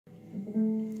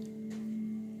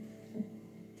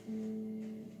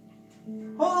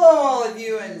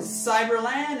in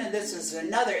Cyberland, and this is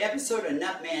another episode of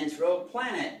Nutman's Rogue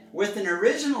Planet with an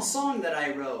original song that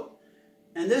I wrote.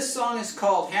 And this song is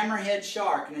called Hammerhead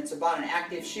Shark, and it's about an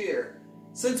active shooter.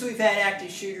 Since we've had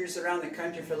active shooters around the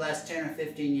country for the last 10 or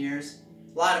 15 years,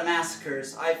 a lot of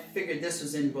massacres, I figured this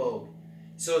was in vogue.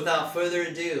 So without further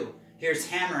ado, here's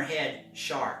Hammerhead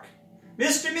Shark.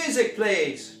 Mr. Music,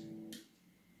 please!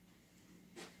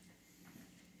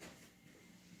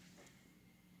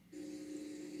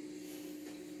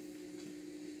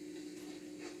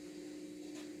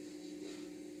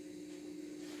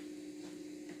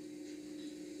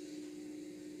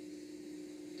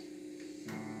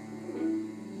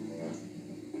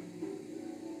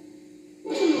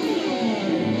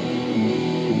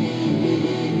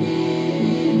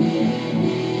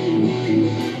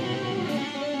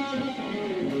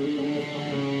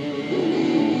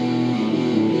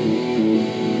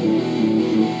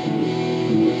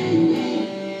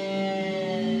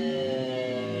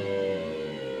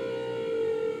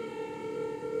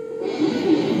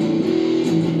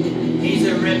 He's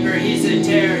a ripper, he's a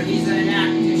terror, he's an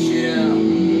active shooter.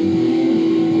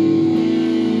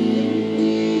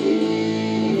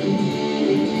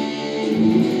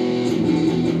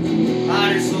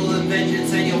 Heart is full of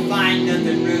vengeance and you'll find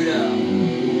nothing ruder.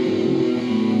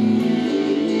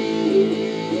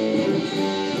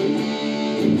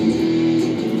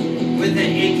 With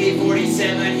an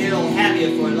AK-47 he'll have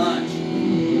you for lunch.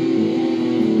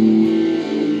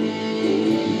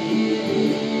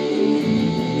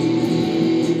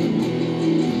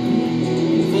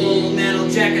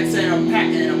 Jackets that are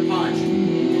packing in a punch.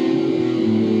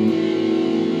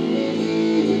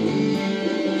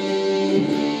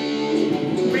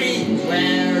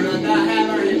 Beware of the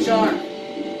Hammerhead Shark.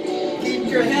 Keep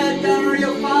your head down or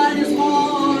you'll find his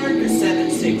mark. The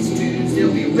 7.62s,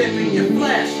 they'll be ripping your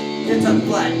flesh. It's a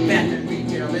bloodbath in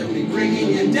retail, it'll be bringing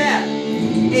you death.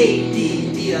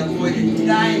 ADD, avoided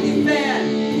dying you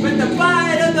fan. With the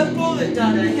bite of the bullet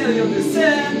down the hill you'll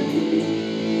descend.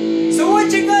 So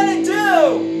what you gonna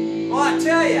do? Well, I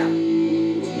tell ya,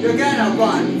 you're gonna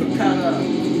run for cover,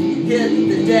 hit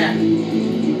the deck,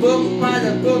 book by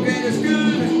the book and it's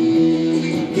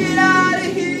good. Get out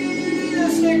of here,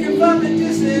 sticking from a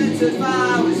distance. If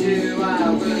I was you, I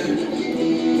would.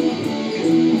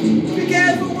 Be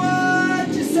careful what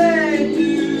you say and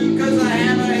do, cause a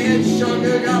hammerhead shark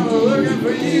will come looking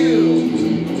for you.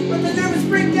 When the nervous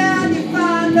break down, you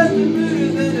find nothing better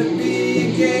than to be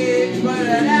engaged by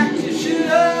an active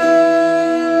shooter.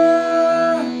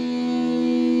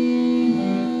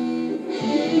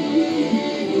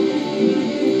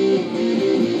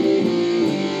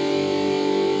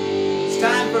 It's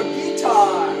time for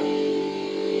guitar.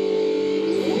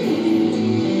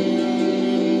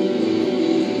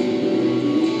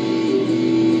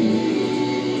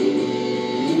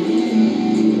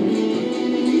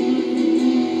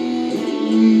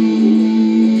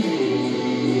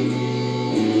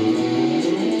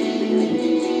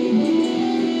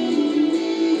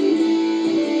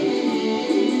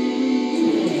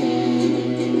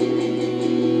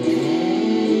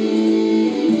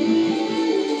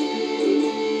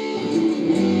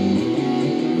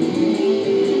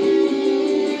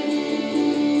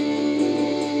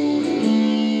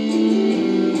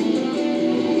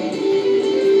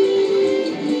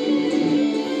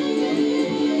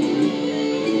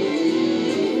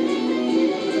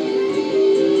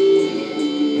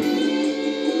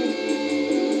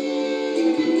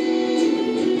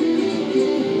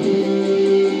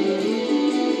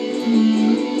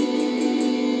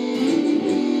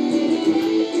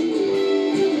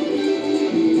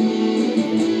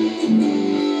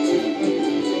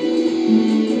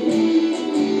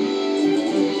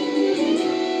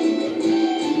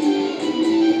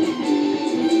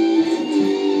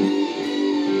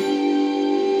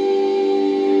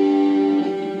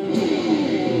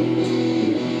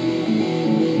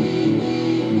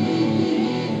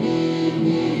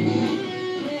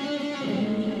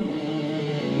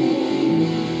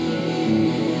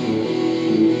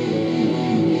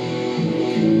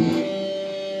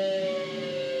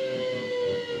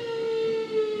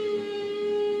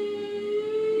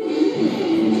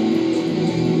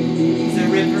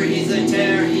 He's a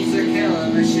terror, he's a killer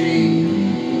machine.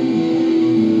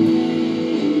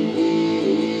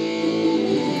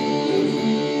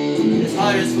 His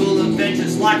heart is full of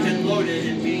vengeance, locked and loaded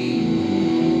in mean.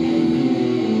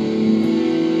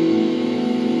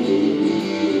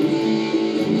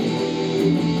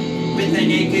 With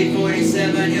an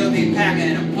AK-47, he'll be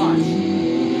packing a punch.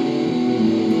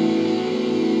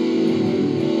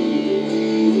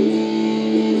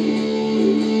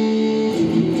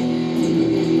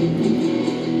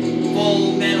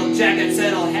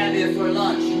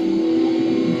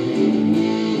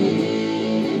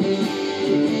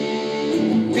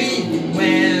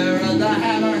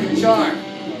 Shark.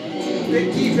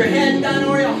 But keep your head down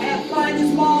or you'll have to find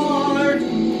his mark.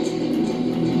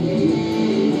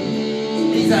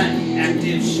 He's an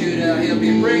active shooter, he'll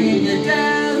be bringing you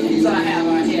death. He's a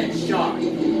Hammerhead Shark,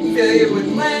 fill you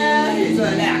with lead. He's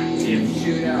an active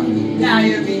shooter, now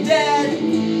you'll be dead.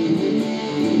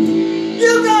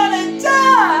 You're gonna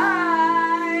die.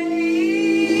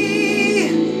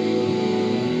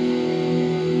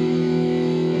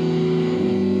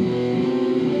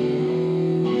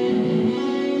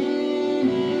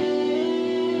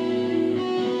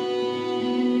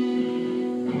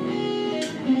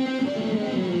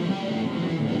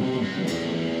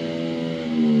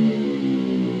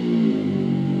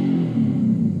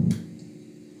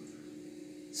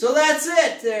 So that's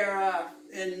it there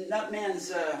in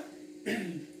Nutman's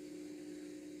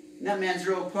Nutman's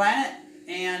Rogue Planet.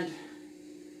 And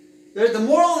the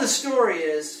moral of the story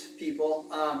is, people,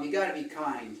 you got to be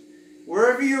kind.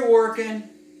 Wherever you're working,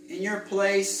 in your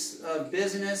place of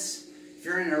business, if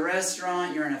you're in a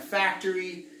restaurant, you're in a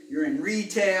factory, you're in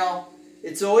retail,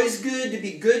 it's always good to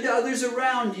be good to others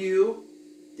around you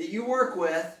that you work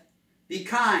with. Be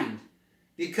kind,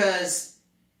 because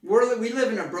we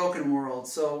live in a broken world,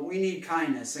 so we need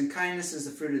kindness, and kindness is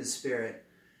the fruit of the Spirit.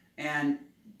 And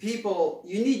people,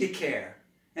 you need to care,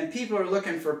 and people are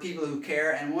looking for people who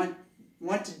care and want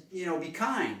to, be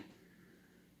kind.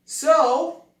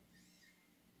 So,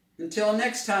 until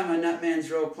next time on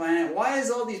Nutman's Rogue Planet, why is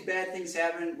all these bad things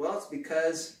happening? Well, it's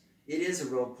because it is a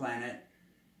rogue planet,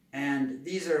 and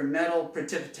these are metal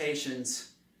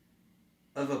precipitations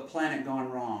of a planet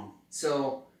gone wrong.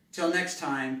 So, till next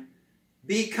time,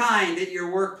 be kind at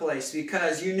your workplace,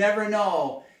 because you never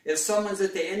know if someone's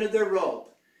at the end of their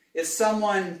rope, if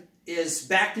someone is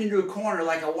backed into a corner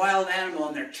like a wild animal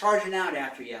and they're charging out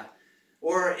after you,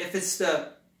 or if it's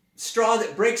the straw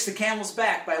that breaks the camel's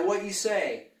back by what you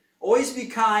say. Always be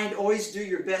kind, always do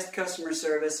your best customer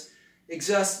service,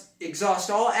 exhaust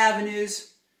all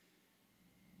avenues,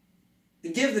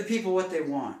 and give the people what they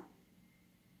want.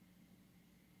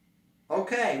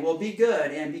 Okay, well, be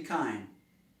good and be kind.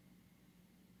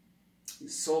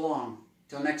 So long.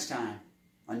 Till next time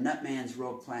on Nutman's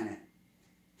Rogue Planet.